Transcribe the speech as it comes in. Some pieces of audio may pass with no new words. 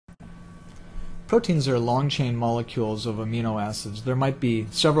Proteins are long-chain molecules of amino acids. There might be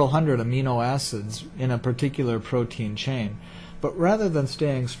several hundred amino acids in a particular protein chain. But rather than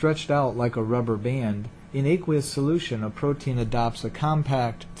staying stretched out like a rubber band, in aqueous solution a protein adopts a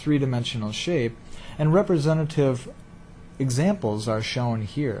compact three-dimensional shape, and representative examples are shown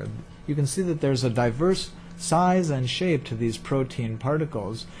here. You can see that there's a diverse size and shape to these protein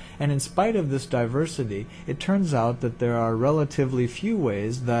particles, and in spite of this diversity, it turns out that there are relatively few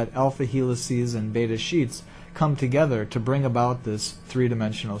ways that alpha helices and beta sheets come together to bring about this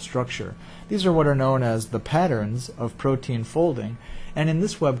three-dimensional structure. These are what are known as the patterns of protein folding, and in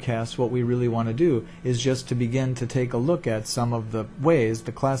this webcast what we really want to do is just to begin to take a look at some of the ways,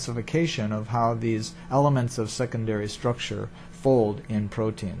 the classification of how these elements of secondary structure fold in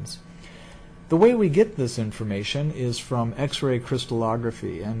proteins. The way we get this information is from X-ray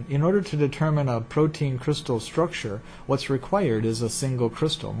crystallography, and in order to determine a protein crystal structure, what's required is a single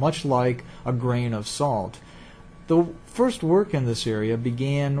crystal, much like a grain of salt. The first work in this area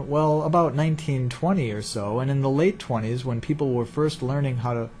began, well, about 1920 or so, and in the late 20s, when people were first learning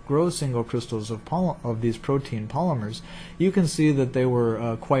how to grow single crystals of these protein polymers, you can see that they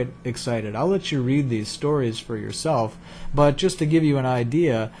were quite excited. I'll let you read these stories for yourself, but just to give you an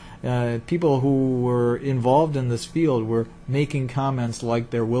idea, people who were involved in this field were making comments like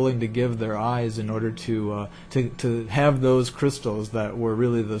they're willing to give their eyes in order to have those crystals that were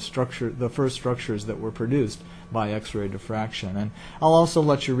really the first structures that were produced by X-ray diffraction. And I'll also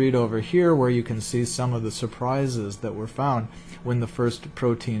let you read over here where you can see some of the surprises that were found when the first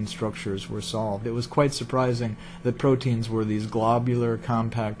protein structures were solved. It was quite surprising that proteins were these globular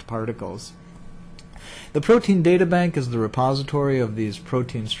compact particles. The Protein Data Bank is the repository of these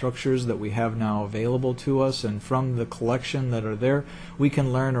protein structures that we have now available to us, and from the collection that are there we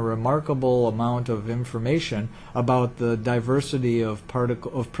can learn a remarkable amount of information about the diversity of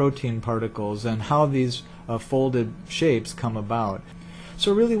protein particles and how these folded shapes come about.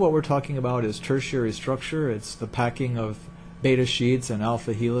 So really what we're talking about is tertiary structure. It's the packing of beta sheets and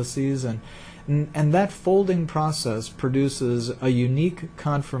alpha helices, and that folding process produces a unique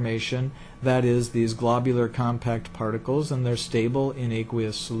conformation that is these globular compact particles, and they're stable in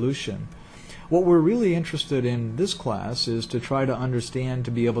aqueous solution. What we're really interested in this class is to try to understand,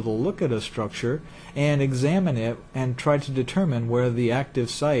 to be able to look at a structure and examine it and try to determine where the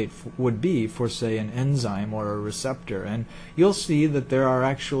active site would be for, say, an enzyme or a receptor. And you'll see that there are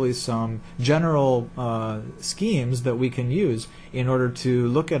actually some general schemes that we can use in order to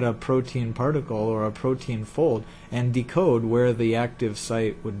look at a protein particle or a protein fold and decode where the active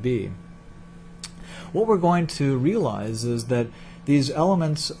site would be. What we're going to realize is that these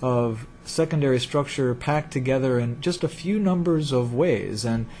elements of secondary structure packed together in just a few numbers of ways,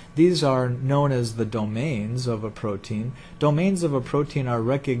 and these are known as the domains of a protein. Domains of a protein are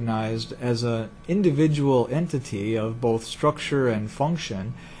recognized as an individual entity of both structure and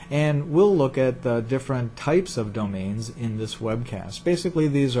function, and we'll look at the different types of domains in this webcast. Basically,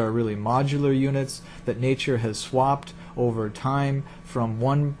 these are really modular units that nature has swapped over time from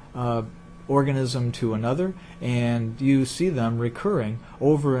one organism to another, and you see them recurring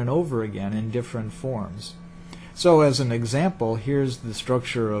over and over again in different forms. So as an example, here's the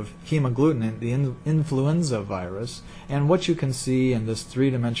structure of hemagglutinin, the influenza virus, and what you can see in this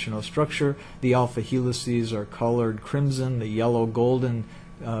three-dimensional structure, the alpha helices are colored crimson, the yellow golden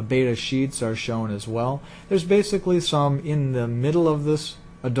beta sheets are shown as well. There's basically some in the middle of this,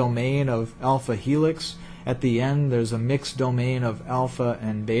 a domain of alpha helix. At the end there's a mixed domain of alpha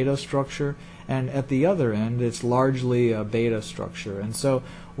and beta structure, and at the other end it's largely a beta structure. And so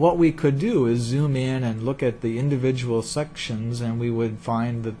what we could do is zoom in and look at the individual sections, and we would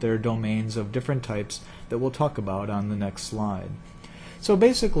find that they're domains of different types that we'll talk about on the next slide. So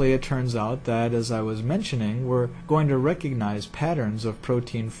basically it turns out that, as I was mentioning, we're going to recognize patterns of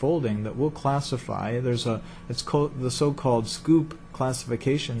protein folding that we'll classify. It's called the so-called scoop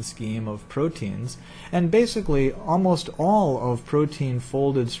classification scheme of proteins, and basically almost all of protein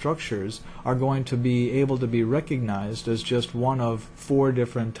folded structures are going to be able to be recognized as just one of 4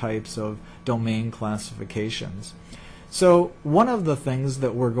 different types of domain classifications. So one of the things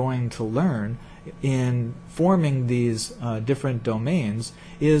that we're going to learn in forming these different domains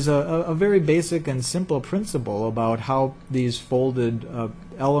is a very basic and simple principle about how these folded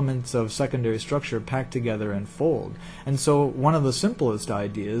elements of secondary structure pack together and fold. And so one of the simplest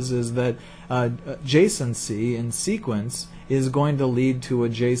ideas is that adjacency in sequence is going to lead to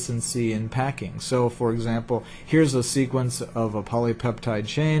adjacency in packing. So for example, here's a sequence of a polypeptide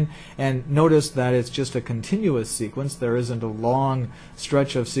chain, and notice that it's just a continuous sequence. There isn't a long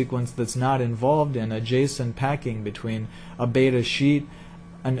stretch of sequence that's not involved in adjacent packing between a beta sheet,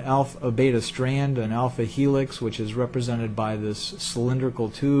 a beta strand, an alpha helix, which is represented by this cylindrical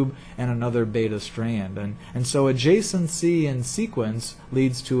tube, and another beta strand. And so adjacency in sequence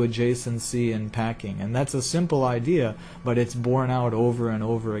leads to adjacency in packing. And that's a simple idea, but it's borne out over and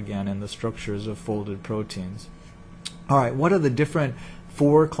over again in the structures of folded proteins. All right, what are the different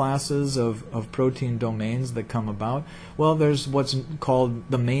four classes of protein domains that come about? Well, there's what's called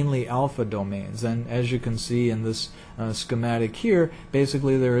the mainly alpha domains, and as you can see in this schematic here,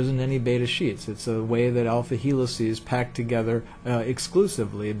 basically there isn't any beta sheets. It's a way that alpha helices pack together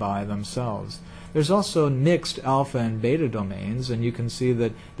exclusively by themselves. There's also mixed alpha and beta domains, and you can see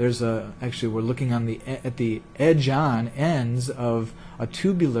that there's actually we're looking on at the edge-on ends of a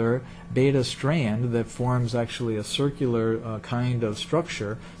tubular beta strand that forms actually a circular kind of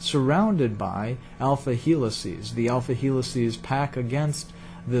structure surrounded by alpha helices. The alpha helices pack against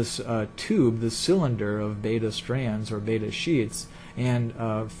this tube, this cylinder of beta strands or beta sheets, and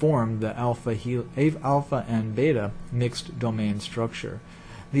form the alpha and beta mixed domain structure.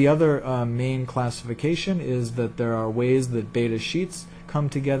 The other main classification is that there are ways that beta sheets come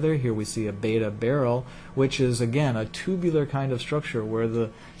together. Here we see a beta barrel, which is again a tubular kind of structure where the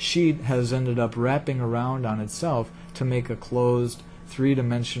sheet has ended up wrapping around on itself to make a closed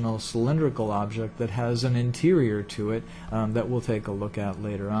three-dimensional cylindrical object that has an interior to it that we'll take a look at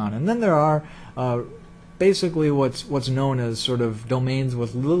later on. And then there are basically what's known as sort of domains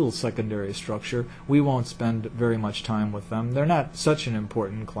with little secondary structure. We won't spend very much time with them. They're not such an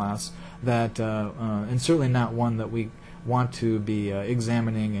important class that, and certainly not one that we want to be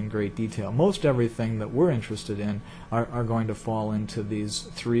examining in great detail. Most everything that we're interested in are going to fall into these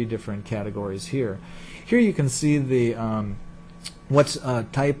three different categories here. Here you can see the what's a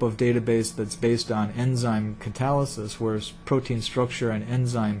type of database that's based on enzyme catalysis, where protein structure and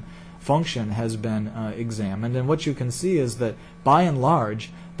enzyme function has been examined, and what you can see is that by and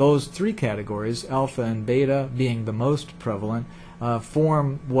large those three categories, alpha and beta being the most prevalent,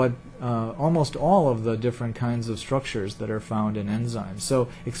 form what almost all of the different kinds of structures that are found in enzymes. So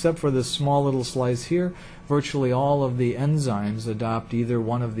except for this small little slice here, virtually all of the enzymes adopt either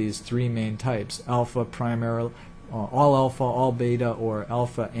one of these three main types: alpha primarily, all alpha, all beta, or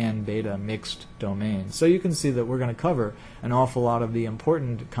alpha and beta mixed domains. So you can see that we're going to cover an awful lot of the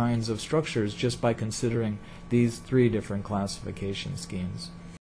important kinds of structures just by considering these three different classification schemes.